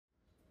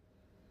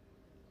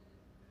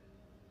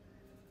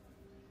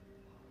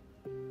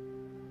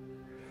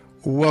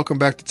Welcome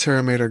back to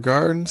Terra Mater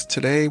Gardens.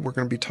 Today we're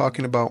going to be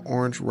talking about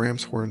Orange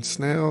Ramshorn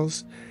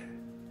Snails,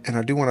 and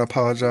I do want to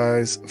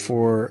apologize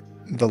for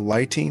the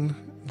lighting.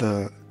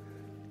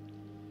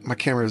 My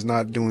camera is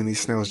not doing these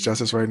snails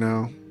justice right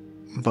now,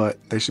 but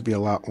they should be a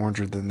lot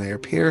oranger than they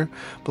appear.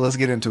 But let's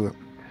get into it.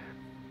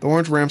 The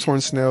Orange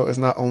Ramshorn Snail is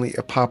not only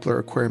a popular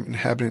aquarium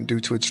inhabitant due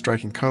to its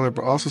striking color,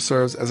 but also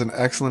serves as an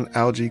excellent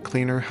algae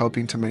cleaner,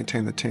 helping to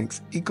maintain the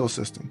tank's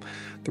ecosystem.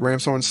 The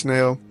Ramshorn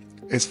Snail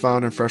is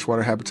found in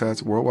freshwater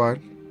habitats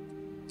worldwide.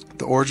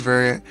 The orange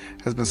variant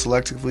has been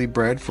selectively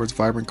bred for its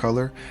vibrant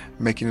color,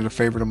 making it a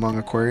favorite among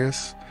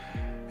aquarists.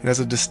 It has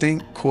a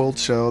distinct coiled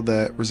shell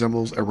that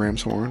resembles a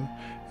ram's horn.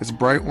 Its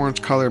bright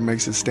orange color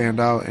makes it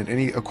stand out in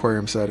any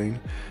aquarium setting.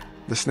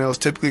 The snails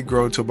typically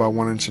grow to about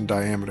 1 inch in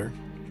diameter.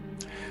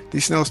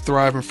 These snails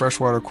thrive in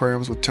freshwater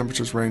aquariums with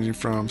temperatures ranging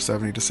from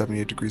 70 to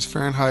 78 degrees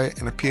Fahrenheit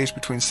and a pH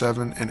between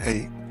 7 and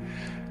 8.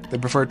 They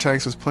prefer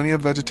tanks with plenty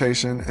of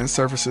vegetation and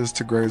surfaces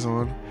to graze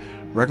on.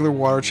 Regular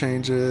water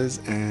changes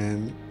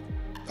and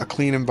a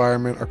clean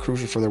environment are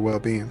crucial for their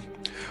well-being.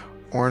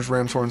 Orange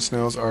Ramshorn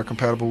snails are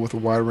compatible with a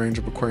wide range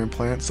of aquarium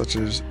plants such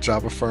as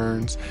Java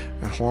ferns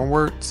and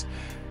hornworts.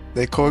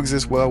 They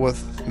coexist well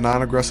with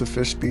non-aggressive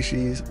fish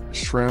species,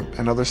 shrimp,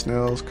 and other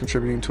snails,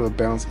 contributing to a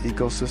balanced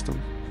ecosystem.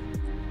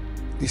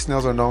 These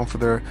snails are known for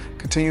their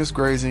continuous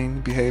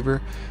grazing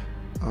behavior,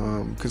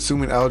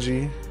 consuming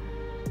algae,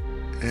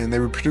 and they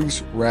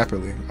reproduce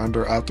rapidly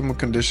under optimal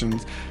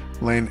conditions,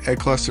 laying egg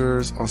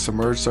clusters on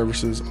submerged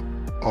surfaces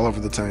all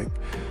over the tank.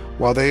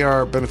 While they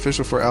are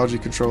beneficial for algae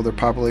control, their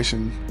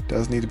population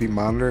does need to be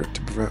monitored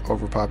to prevent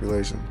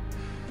overpopulation.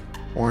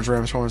 Orange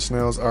Ramshorn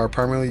snails are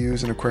primarily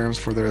used in aquariums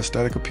for their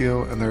aesthetic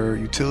appeal and their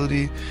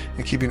utility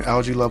in keeping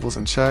algae levels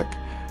in check.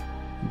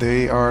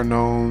 There are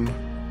no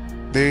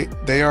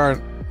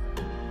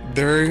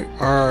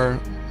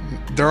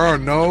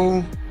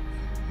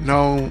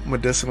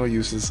medicinal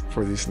uses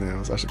for these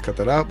snails. I should cut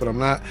that out, but I'm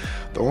not.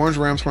 The Orange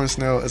Ramshorn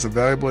Snail is a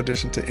valuable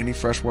addition to any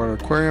freshwater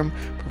aquarium,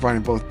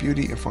 providing both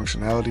beauty and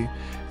functionality.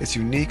 Its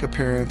unique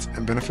appearance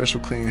and beneficial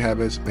cleaning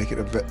habits make it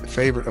a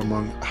favorite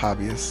among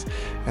hobbyists.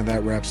 And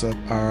that wraps up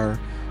our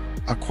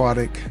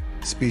aquatic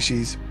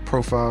species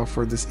profile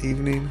for this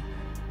evening.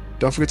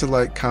 Don't forget to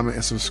like, comment,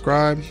 and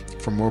subscribe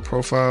for more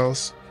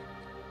profiles.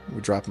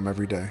 We drop them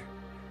every day.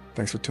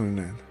 Thanks for tuning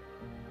in.